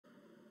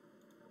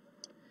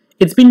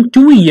It's been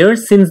 2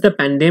 years since the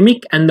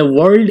pandemic and the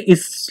world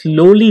is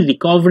slowly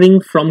recovering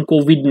from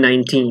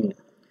COVID-19.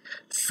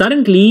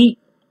 Suddenly,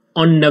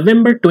 on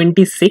November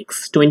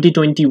 26,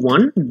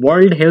 2021,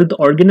 World Health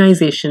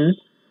Organization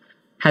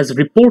has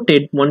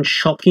reported one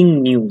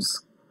shocking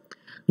news.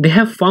 They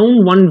have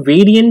found one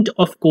variant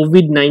of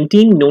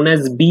COVID-19 known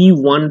as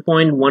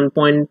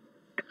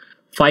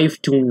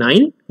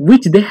B1.1.529,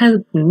 which they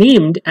have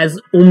named as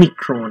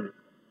Omicron.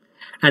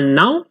 And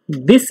now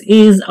this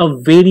is a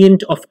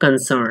variant of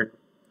concern.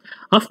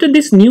 After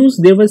this news,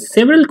 there were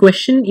several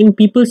questions in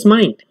people's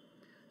mind,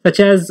 such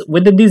as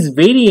whether this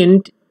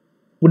variant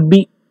would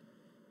be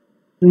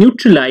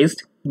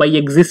neutralized by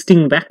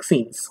existing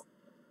vaccines.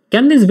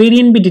 Can this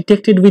variant be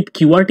detected with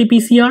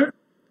QRT-PCR?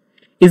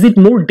 Is it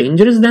more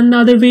dangerous than the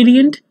other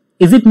variant?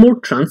 Is it more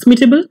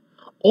transmittable?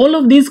 All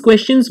of these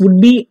questions would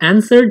be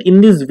answered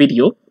in this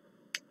video.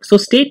 So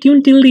stay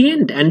tuned till the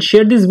end and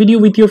share this video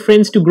with your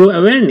friends to grow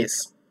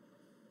awareness.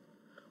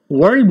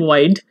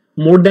 Worldwide,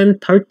 more than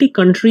 30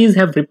 countries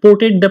have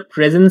reported the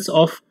presence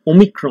of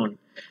Omicron,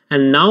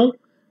 and now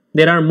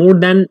there are more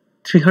than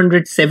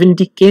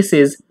 370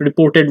 cases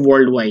reported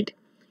worldwide.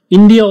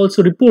 India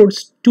also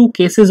reports 2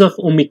 cases of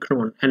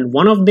Omicron, and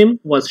one of them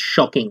was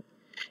shocking.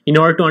 In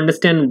order to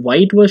understand why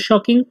it was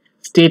shocking,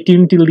 stay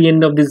tuned till the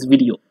end of this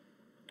video.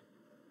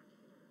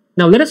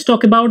 Now let us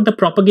talk about the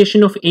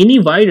propagation of any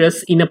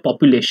virus in a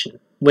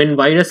population. When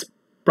virus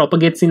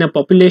propagates in a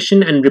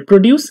population and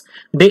reproduce,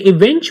 they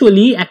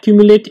eventually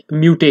accumulate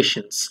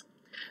mutations.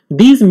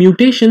 These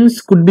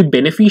mutations could be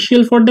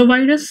beneficial for the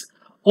virus,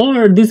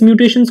 or these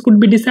mutations could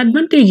be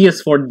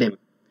disadvantageous for them.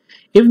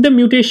 If the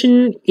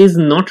mutation is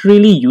not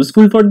really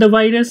useful for the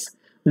virus,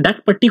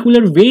 that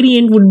particular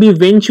variant would be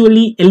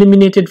eventually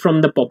eliminated from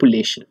the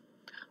population.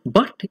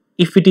 But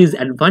if it is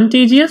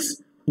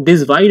advantageous,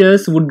 this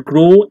virus would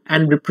grow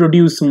and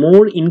reproduce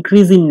more,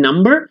 increase in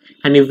number,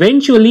 and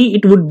eventually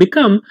it would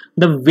become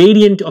the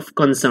variant of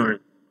concern.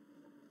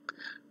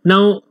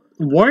 Now,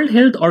 World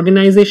Health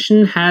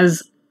Organization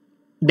has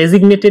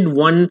designated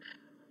one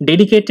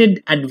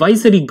dedicated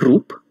advisory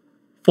group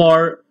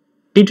for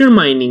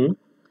determining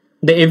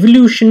the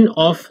evolution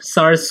of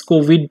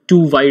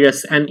SARS-CoV-2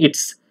 virus and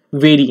its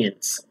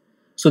variants.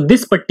 So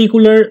this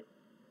particular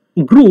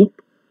group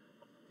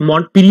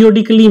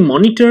periodically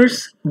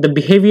monitors the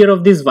behavior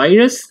of this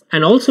virus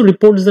and also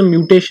reports the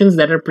mutations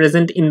that are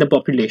present in the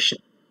population.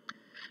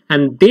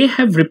 And they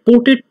have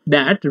reported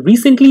that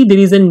recently there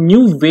is a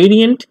new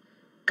variant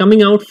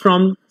coming out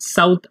from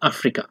South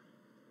Africa.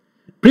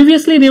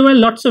 Previously there were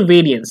lots of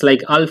variants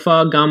like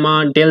alpha,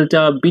 gamma,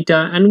 delta,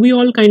 beta, and we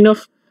all kind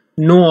of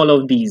know all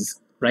of these,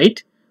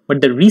 right?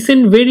 But the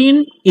recent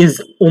variant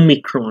is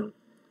Omicron.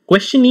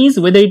 Question is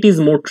whether it is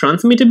more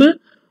transmittable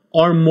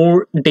or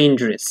more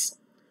dangerous.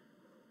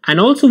 And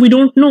also we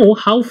don't know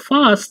how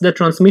fast the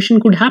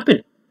transmission could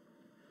happen.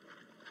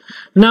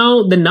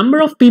 Now the number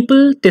of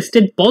people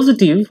tested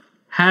positive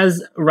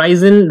has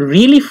risen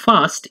really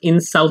fast in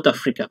South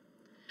Africa.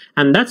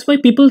 And that's why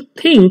people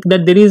think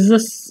that there is a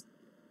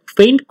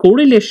faint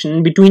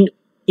correlation between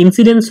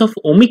incidence of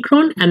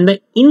Omicron and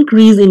the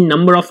increase in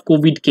number of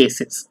COVID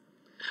cases.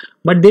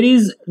 But there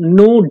is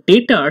no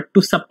data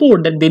to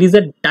support that there is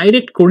a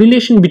direct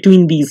correlation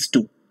between these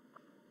two.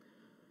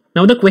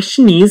 Now the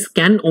question is,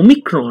 can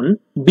Omicron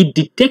be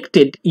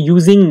detected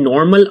using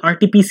normal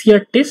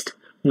RT-PCR test?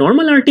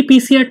 Normal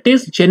RT-PCR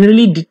test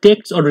generally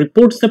detects or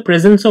reports the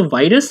presence of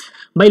virus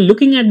by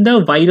looking at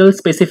the viral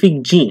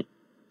specific gene.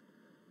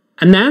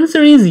 And the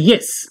answer is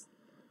yes.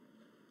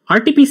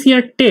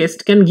 RT-PCR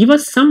test can give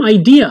us some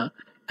idea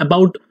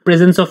about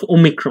presence of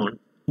Omicron,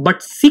 but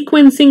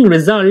sequencing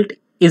result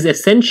is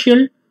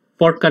essential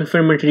for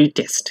confirmatory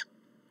test.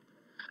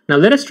 Now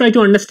let us try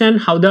to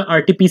understand how the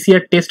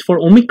RT-PCR test for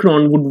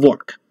Omicron would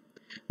work.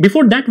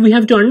 Before that, we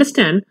have to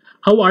understand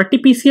how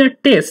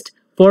RT-PCR test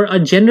for a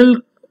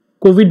general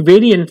COVID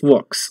variant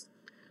works.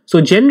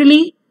 So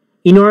generally,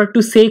 in order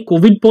to say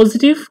COVID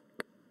positive,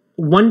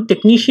 one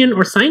technician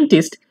or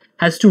scientist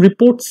has to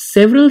report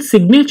several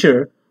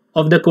signatures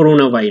of the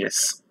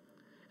coronavirus.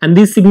 And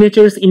these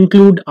signatures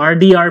include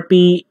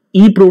RDRP,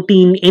 E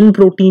protein, N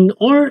protein,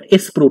 or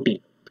S protein.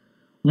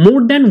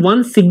 More than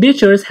one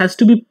signature has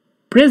to be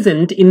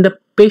present in the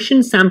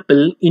patient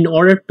sample in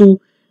order to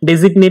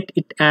designate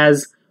it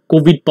as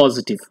COVID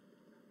positive.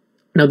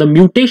 Now the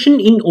mutation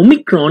in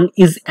Omicron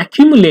is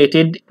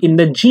accumulated in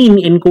the gene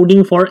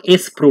encoding for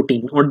S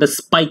protein or the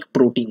spike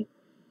protein.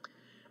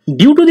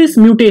 Due to this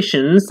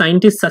mutation,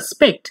 scientists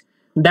suspect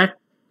that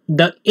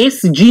the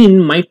S gene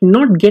might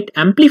not get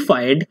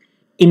amplified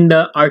in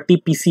the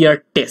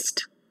RT-PCR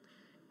test.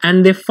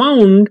 And they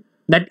found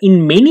that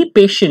in many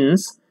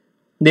patients,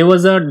 there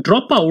was a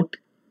dropout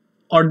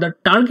or the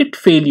target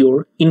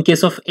failure in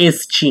case of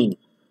S gene.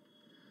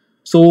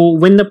 So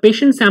when the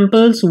patient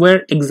samples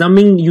were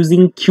examined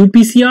using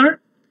qPCR,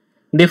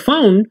 they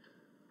found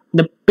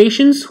the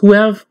patients who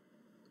have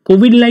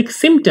COVID-like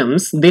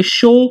symptoms, they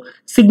show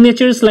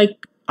signatures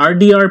like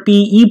RDRP,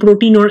 E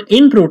protein or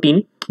N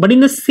protein, but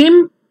in the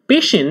same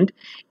patient,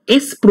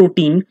 S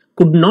protein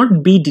could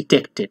not be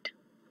detected.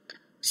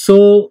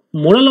 So,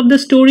 moral of the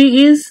story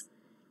is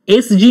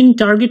S gene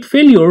target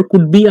failure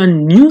could be a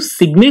new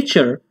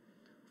signature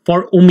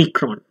for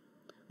Omicron.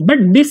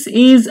 But this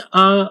is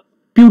a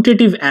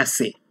putative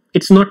assay,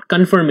 it's not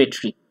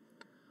confirmatory.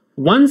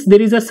 Once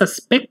there is a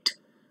suspect,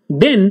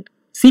 then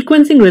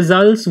sequencing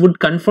results would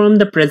confirm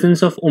the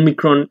presence of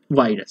Omicron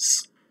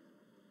virus.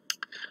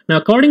 Now,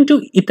 according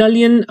to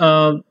Italian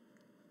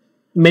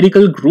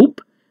medical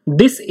group,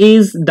 this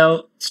is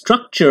the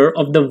structure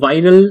of the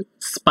viral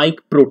spike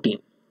protein.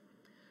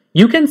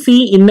 You can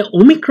see in the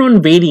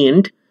Omicron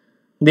variant,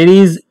 there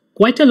is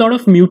quite a lot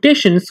of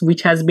mutations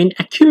which has been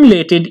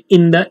accumulated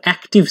in the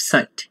active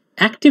site.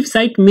 Active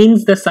site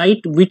means the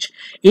site which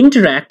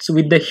interacts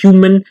with the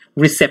human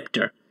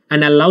receptor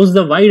and allows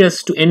the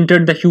virus to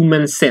enter the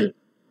human cell.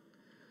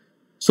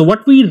 So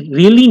what we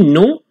really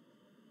know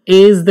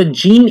is the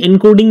gene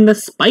encoding the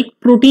spike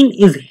protein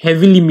is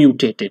heavily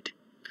mutated.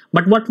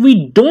 But what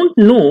we don't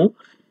know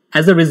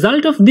as a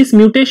result of this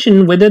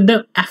mutation, whether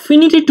the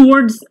affinity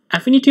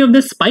of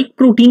the spike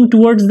protein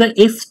towards the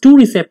S2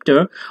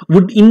 receptor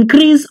would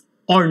increase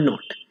or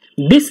not.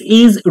 This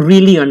is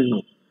really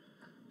unknown.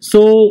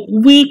 So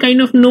we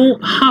kind of know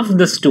half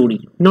the story,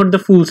 not the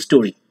full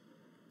story.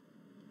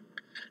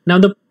 Now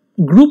the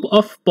group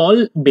of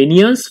Paul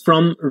Benias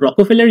from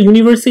Rockefeller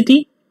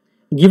University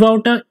give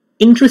out an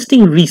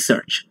interesting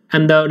research,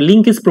 and the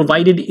link is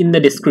provided in the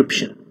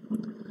description.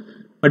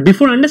 But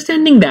before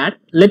understanding that,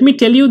 let me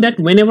tell you that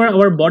whenever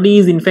our body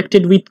is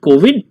infected with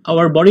COVID,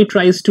 our body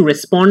tries to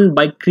respond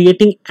by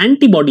creating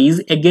antibodies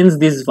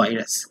against this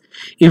virus.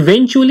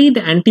 Eventually,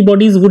 the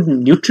antibodies would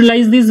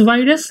neutralize this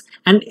virus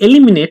and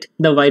eliminate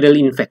the viral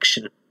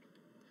infection.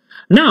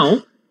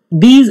 Now,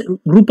 this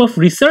group of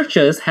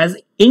researchers has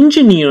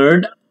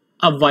engineered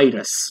a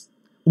virus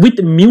with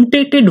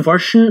mutated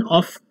version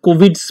of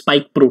COVID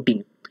spike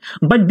protein.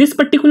 But this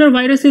particular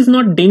virus is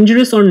not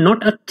dangerous or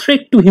not a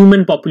threat to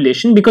human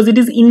population because it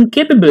is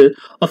incapable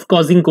of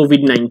causing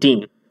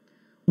COVID-19.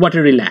 What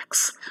a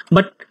relax.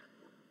 But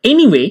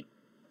anyway,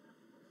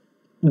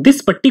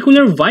 this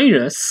particular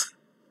virus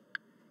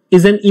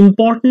is an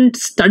important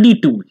study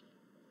tool.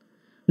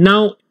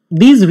 Now,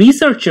 these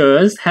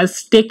researchers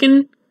has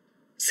taken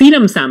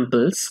serum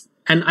samples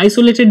and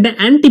isolated the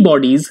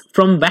antibodies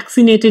from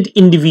vaccinated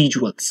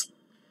individuals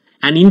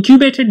and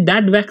incubated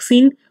that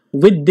vaccine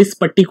with this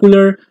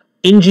particular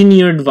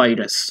engineered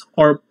virus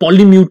or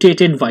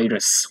polymutated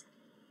virus.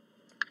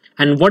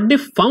 And what they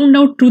found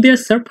out to their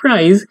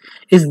surprise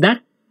is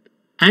that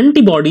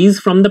antibodies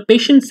from the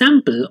patient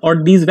sample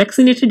or these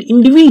vaccinated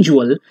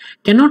individual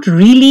cannot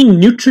really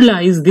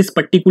neutralize this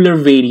particular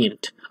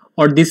variant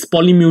or this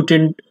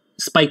polymutant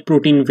spike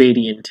protein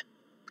variant.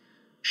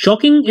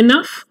 Shocking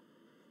enough,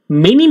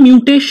 many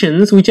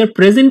mutations which are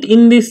present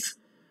in this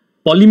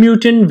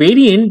polymutant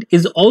variant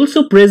is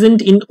also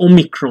present in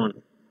Omicron.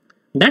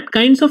 That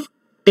kinds of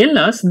tell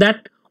us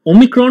that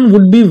Omicron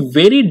would be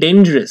very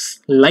dangerous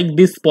like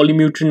this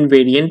polymutant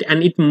variant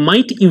and it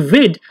might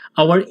evade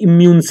our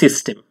immune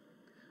system.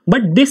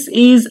 But this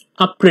is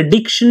a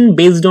prediction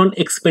based on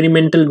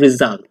experimental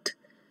result.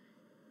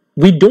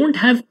 We don't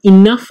have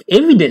enough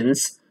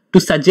evidence to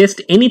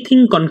suggest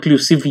anything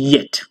conclusive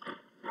yet.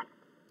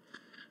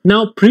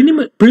 Now,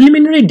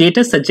 preliminary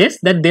data suggests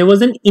that there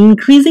was an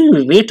increasing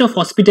rate of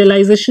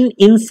hospitalization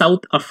in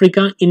South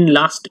Africa in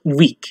last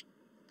week.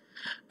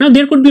 Now,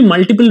 there could be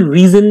multiple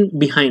reasons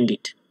behind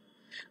it.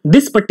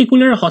 This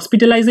particular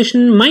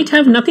hospitalization might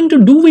have nothing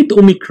to do with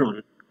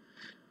Omicron.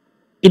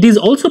 It is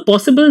also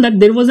possible that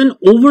there was an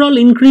overall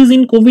increase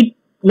in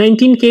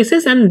COVID-19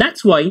 cases and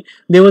that's why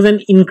there was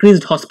an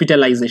increased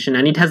hospitalization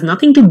and it has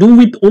nothing to do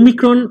with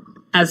Omicron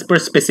as per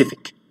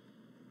specific.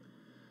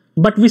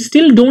 But we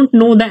still don't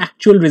know the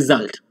actual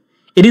result.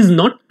 It is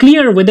not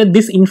clear whether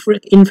this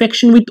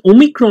infection with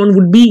Omicron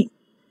would be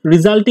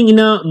resulting in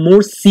a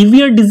more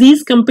severe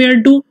disease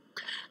compared to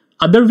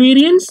other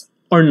variants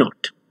or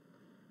not.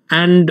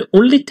 And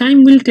only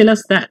time will tell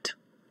us that.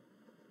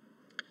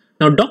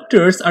 Now,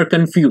 doctors are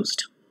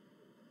confused.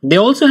 They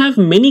also have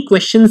many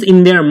questions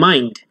in their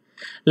mind,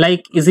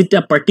 like is it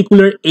a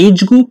particular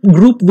age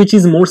group which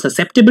is more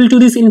susceptible to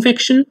this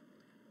infection?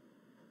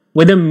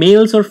 Whether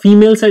males or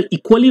females are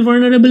equally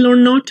vulnerable or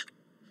not?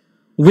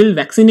 Will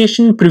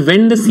vaccination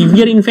prevent the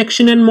severe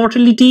infection and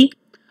mortality?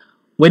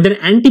 Whether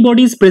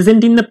antibodies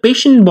present in the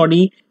patient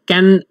body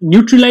can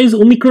neutralize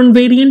Omicron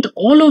variant?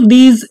 All of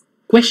these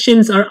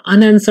questions are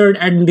unanswered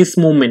at this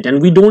moment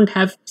and we don't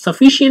have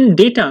sufficient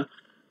data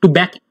to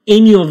back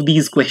any of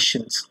these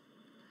questions.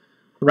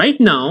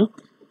 Right now,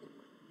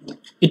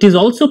 it is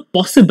also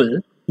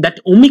possible that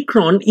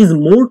Omicron is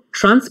more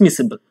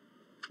transmissible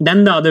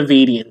than the other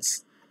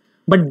variants.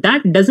 But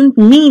that doesn't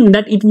mean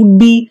that it would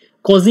be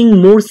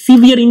causing more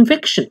severe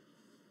infection.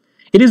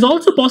 It is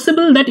also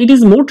possible that it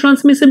is more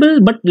transmissible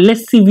but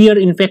less severe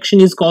infection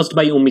is caused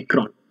by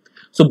Omicron.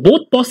 So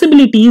both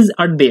possibilities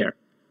are there.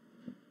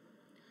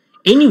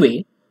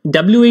 Anyway,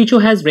 WHO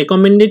has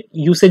recommended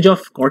usage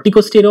of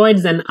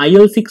corticosteroids and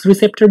IL-6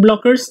 receptor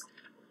blockers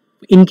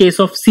in case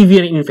of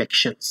severe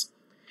infections.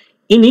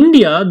 In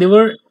India, there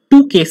were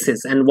two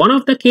cases, and one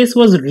of the case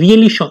was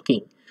really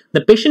shocking.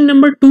 The patient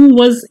number 2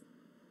 was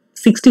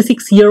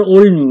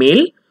 66-year-old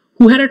male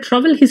who had a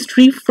travel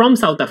history from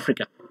South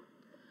Africa.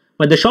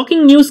 But the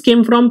shocking news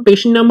came from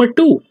patient number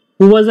 2,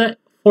 who was a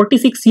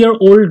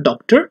 46-year-old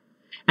doctor,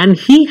 and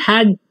he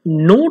had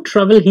no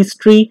travel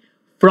history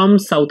from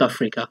South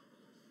Africa.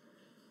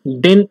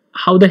 Then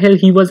how the hell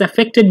he was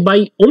affected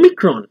by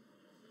Omicron?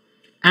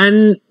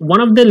 And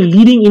one of the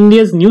leading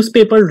India's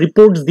newspaper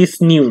reports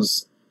this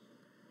news.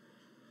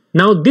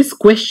 Now this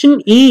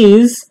question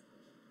is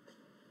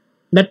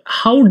that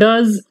how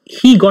does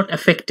he got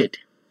affected?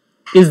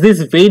 Is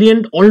this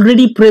variant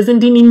already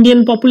present in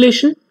Indian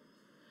population?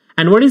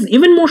 And what is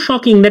even more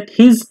shocking, that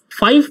his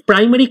 5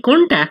 primary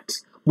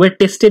contacts were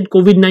tested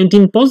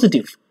COVID-19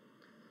 positive.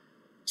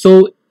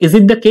 So is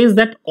it the case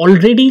that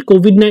already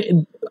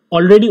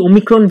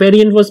Omicron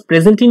variant was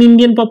present in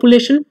Indian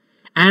population,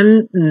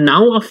 and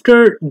now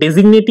after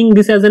designating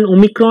this as an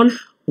Omicron,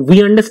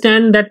 we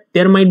understand that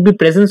there might be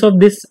presence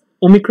of this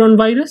Omicron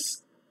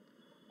virus?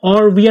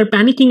 Or we are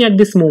panicking at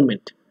this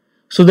moment?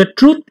 So the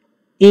truth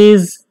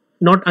is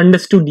not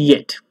understood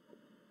yet.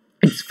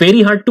 It's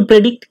very hard to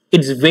predict,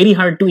 it's very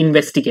hard to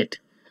investigate.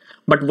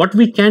 But what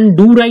we can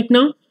do right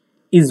now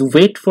is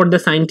wait for the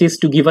scientists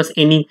to give us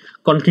any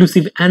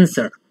conclusive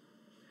answer.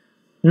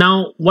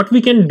 Now, what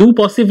we can do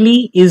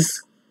possibly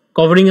is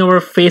covering our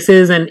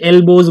faces and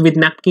elbows with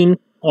napkin,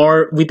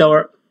 or with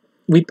our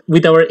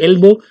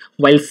elbow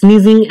while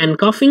sneezing and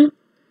coughing.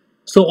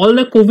 So all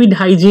the COVID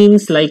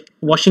hygienes, like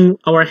washing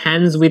our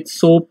hands with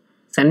soap,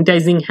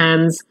 sanitizing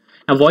hands,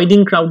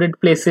 avoiding crowded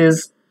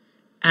places,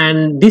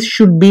 and this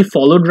should be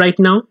followed right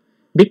now,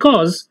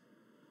 because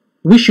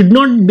we should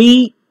not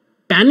be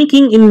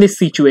panicking in this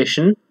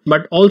situation,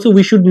 but also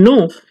we should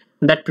know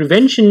that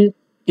prevention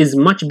is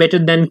much better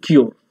than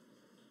cure.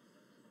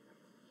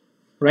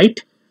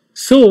 Right?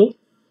 So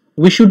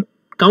we should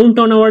count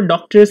on our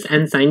doctors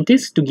and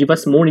scientists to give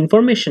us more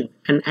information.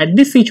 And at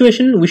this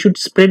situation, we should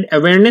spread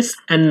awareness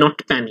and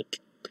not panic.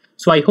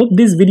 So I hope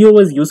this video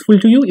was useful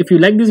to you. If you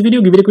like this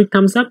video, give it a quick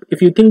thumbs up.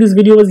 If you think this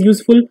video was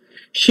useful,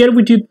 share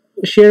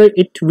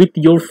it with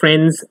your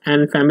friends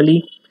and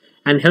family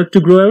and help to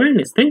grow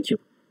awareness. Thank you.